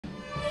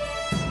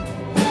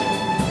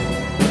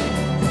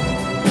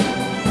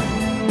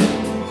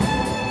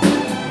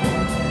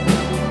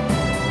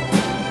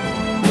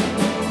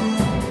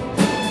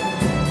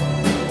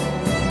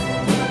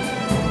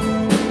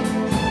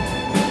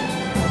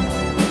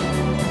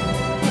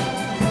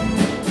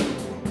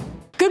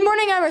Good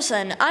morning,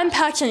 Emerson. I'm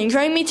Paxton, and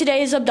joining me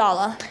today is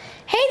Abdallah.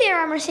 Hey there,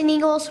 Emerson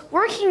Eagles.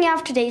 We're kicking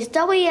off today's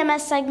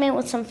WEMS segment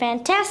with some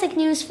fantastic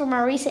news from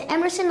our recent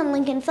Emerson and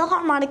Lincoln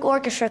Philharmonic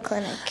Orchestra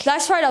clinic.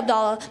 That's right,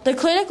 Abdallah. The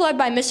clinic led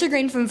by Mr.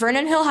 Green from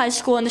Vernon Hill High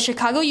School and the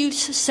Chicago Youth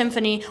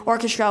Symphony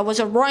Orchestra was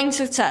a roaring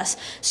success.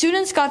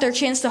 Students got their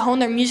chance to hone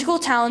their musical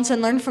talents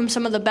and learn from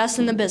some of the best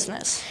in the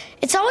business.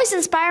 It's always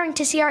inspiring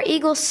to see our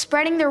Eagles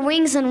spreading their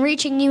wings and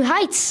reaching new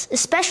heights,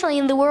 especially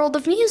in the world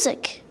of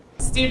music.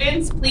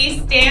 Students, please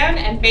stand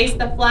and face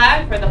the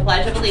flag for the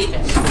Pledge of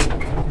Allegiance.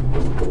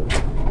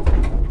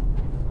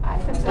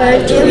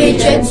 Pledge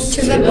allegiance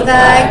to the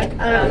flag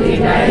of the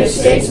United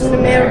States of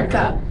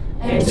America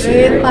and to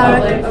the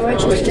republic for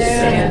which it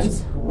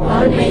stands,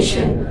 one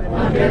nation,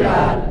 under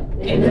God,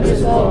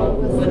 indivisible,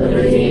 with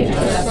liberty and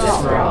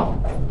justice for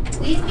all.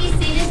 Please be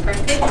seated for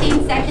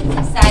 15 seconds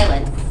of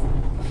silence.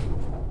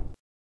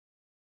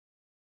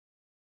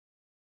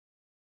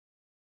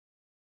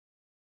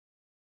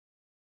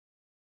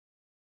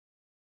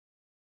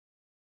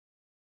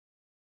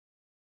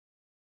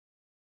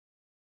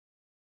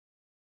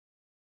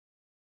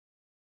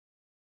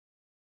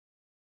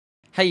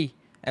 Hey,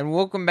 and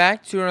welcome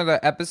back to another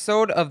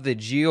episode of the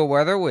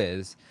Geo-Weather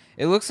Wiz.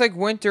 It looks like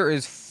winter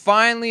is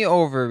finally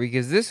over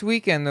because this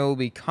weekend there will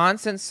be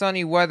constant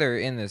sunny weather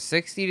in the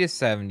 60s to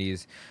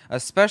 70s,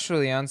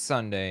 especially on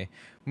Sunday.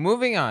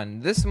 Moving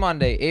on, this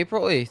Monday,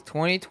 April 8th,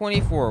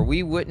 2024,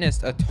 we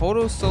witnessed a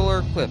total solar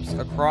eclipse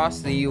across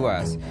the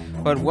U.S.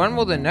 But when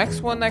will the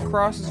next one that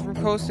crosses from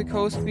coast to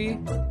coast be?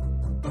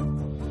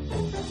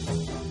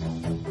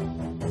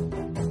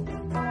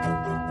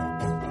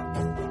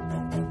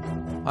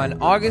 On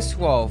August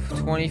 12,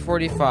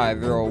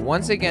 2045, there will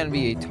once again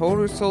be a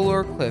total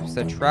solar eclipse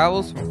that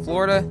travels from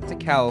Florida to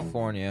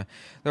California.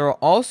 There will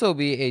also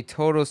be a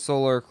total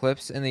solar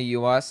eclipse in the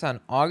U.S.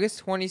 on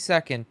August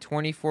 22nd,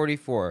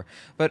 2044,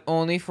 but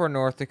only for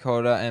North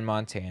Dakota and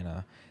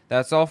Montana.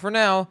 That's all for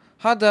now.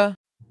 Hada!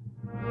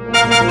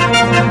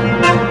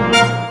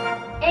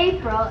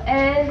 April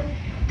is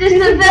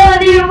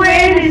Disability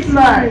Awareness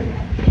Month.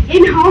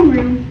 In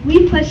Homeroom,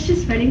 we pledge to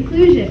spread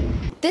inclusion.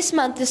 This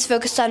month is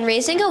focused on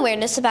raising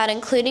awareness about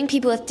including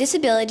people with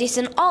disabilities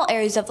in all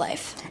areas of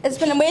life. It's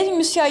been amazing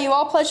to see how you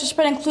all pledge to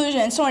spread inclusion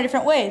in so many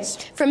different ways.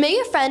 From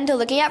being a friend to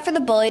looking out for the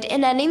bullied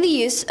and ending the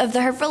use of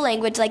the hurtful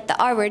language like the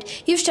R word,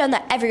 you've shown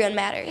that everyone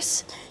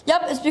matters.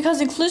 Yep, it's because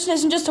inclusion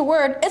isn't just a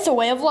word, it's a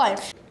way of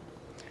life.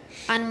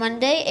 On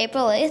Monday,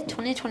 April 8th,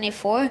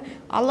 2024,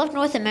 all of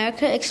North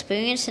America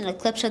experienced an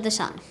eclipse of the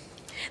sun.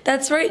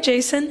 That's right,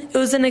 Jason. It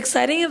was an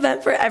exciting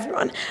event for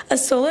everyone. A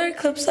solar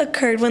eclipse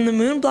occurred when the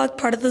moon blocked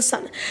part of the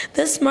sun.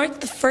 This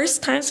marked the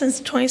first time since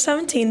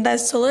 2017 that a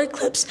solar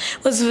eclipse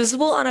was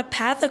visible on a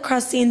path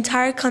across the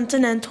entire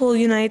continental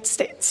United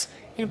States.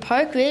 In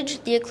Park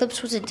Ridge, the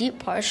eclipse was a deep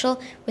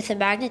partial with a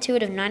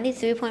magnitude of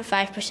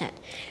 93.5%.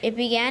 It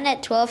began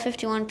at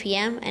 12:51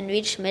 p.m. and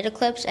reached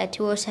mid-eclipse at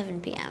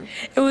 2:07 p.m.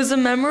 It was a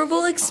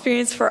memorable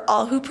experience for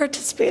all who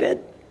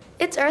participated.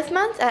 It's Earth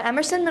Month at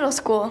Emerson Middle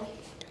School.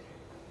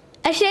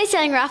 SGA is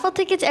selling raffle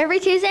tickets every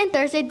Tuesday and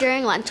Thursday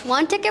during lunch.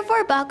 1 ticket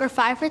for $1 or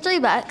 5 for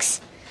 $3.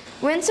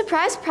 Win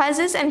surprise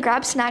prizes and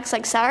grab snacks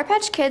like Sour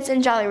Patch Kids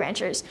and Jolly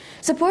Ranchers.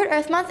 Support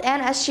Earth Month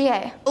and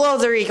SGA. Hello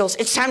there, Eagles.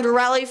 It's time to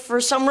rally for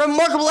some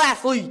remarkable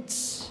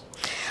athletes.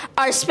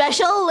 Our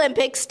Special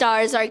Olympics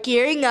stars are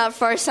gearing up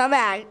for some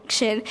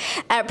action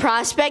at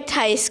Prospect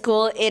High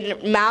School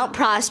in Mount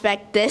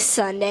Prospect this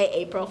Sunday,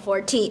 April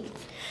 14th.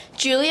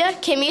 Julia,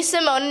 Kimmy,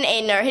 Simone, and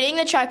Aiden are hitting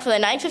the track for the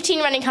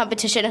 9:15 running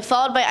competition,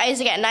 followed by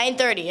Isaac at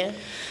 9:30.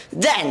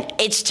 Then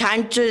it's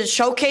time to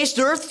showcase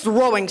their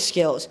throwing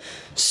skills.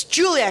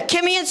 Julia,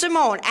 Kimmy, and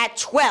Simone at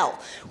 12,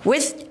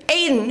 with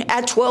Aiden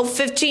at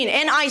 12:15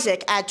 and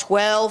Isaac at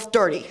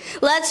 12:30.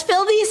 Let's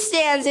fill these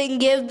stands and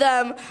give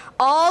them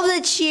all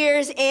the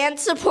cheers and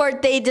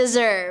support they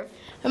deserve.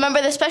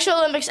 Remember the Special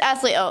Olympics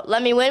athlete,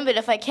 let me win, but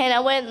if I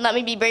cannot win, let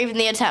me be brave in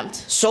the attempt.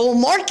 So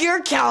mark your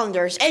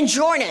calendars and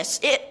join us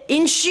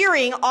in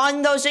cheering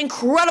on those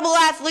incredible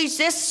athletes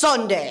this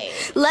Sunday.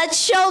 Let's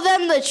show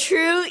them the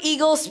true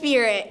Eagle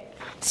spirit.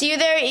 See you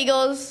there,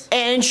 Eagles.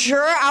 And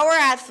ensure our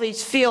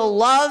athletes feel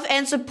love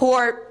and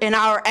support in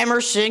our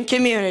Emerson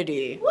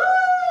community.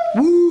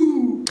 Woo!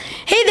 Woo!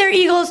 Hey there,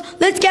 Eagles.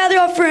 Let's gather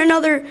up for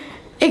another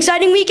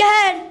exciting week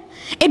ahead.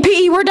 In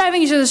PE, we're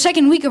diving into the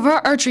second week of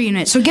our archery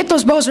unit, so get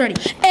those bows ready.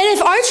 And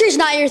if archery's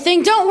not your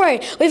thing, don't worry.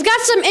 We've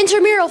got some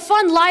intramural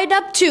fun lined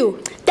up,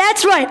 too.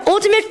 That's right.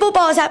 Ultimate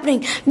football is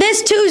happening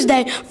this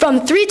Tuesday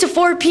from 3 to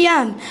 4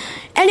 p.m.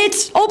 And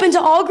it's open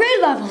to all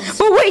grade levels.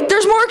 But wait,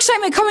 there's more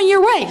excitement coming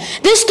your way.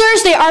 This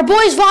Thursday, our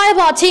boys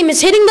volleyball team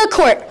is hitting the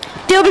court.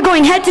 They'll be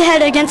going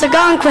head-to-head against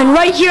Algonquin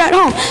right here at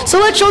home, so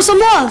let's show some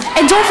love.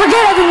 And don't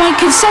forget, everyone,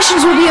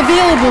 concessions will be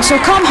available, so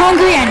come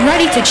hungry and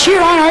ready to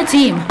cheer on our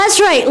team. That's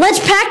right. Let's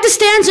pack the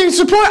stands and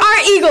support our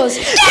Eagles.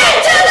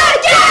 Get to the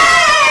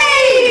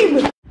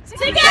game!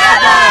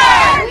 Together!